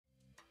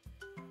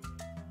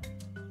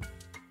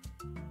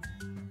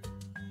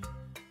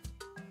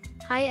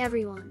Hi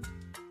everyone.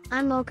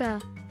 I'm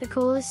Mocha, the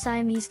coolest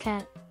Siamese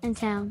cat in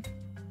town.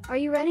 Are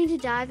you ready to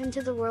dive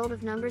into the world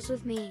of numbers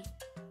with me?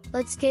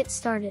 Let's get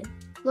started.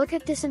 Look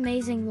at this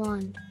amazing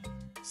wand.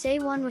 Say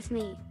one with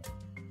me.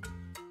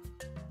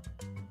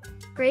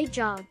 Great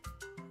job.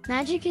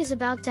 Magic is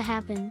about to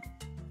happen.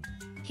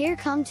 Here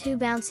come two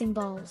bouncing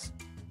balls.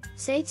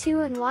 Say two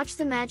and watch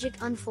the magic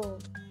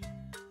unfold.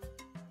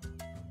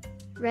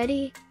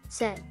 Ready,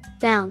 set,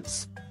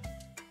 bounce.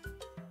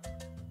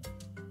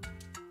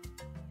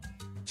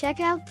 Check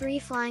out three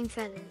flying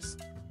feathers.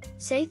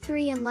 Say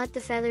three and let the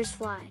feathers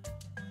fly.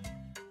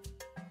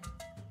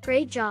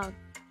 Great job.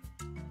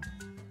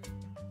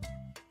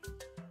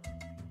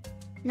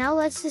 Now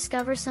let's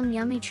discover some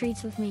yummy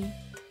treats with me.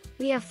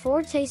 We have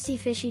 4 tasty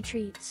fishy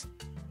treats.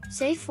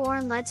 Say 4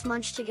 and let's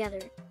munch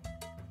together.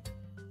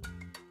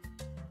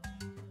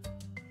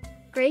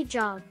 Great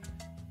job.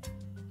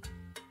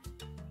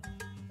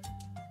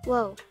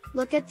 Whoa,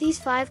 look at these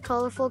 5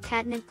 colorful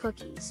catnip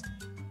cookies.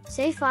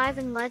 Say 5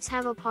 and let's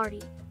have a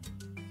party.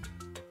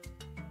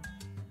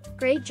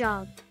 Great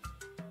job.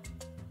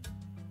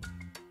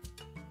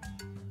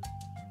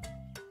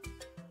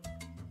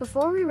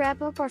 Before we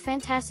wrap up our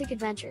fantastic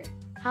adventure,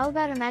 how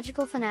about a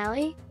magical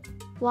finale?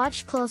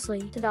 Watch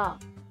closely. Ta-da!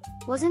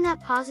 Wasn't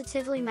that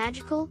positively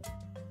magical?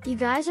 You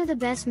guys are the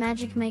best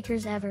magic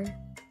makers ever.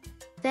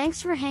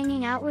 Thanks for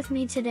hanging out with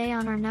me today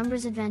on our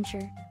numbers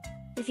adventure.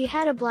 If you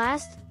had a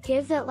blast,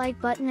 give that like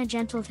button a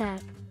gentle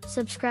tap.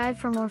 Subscribe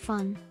for more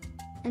fun.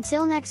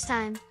 Until next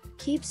time,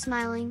 keep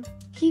smiling,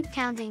 keep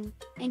counting,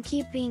 and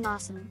keep being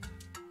awesome.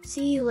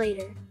 See you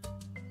later.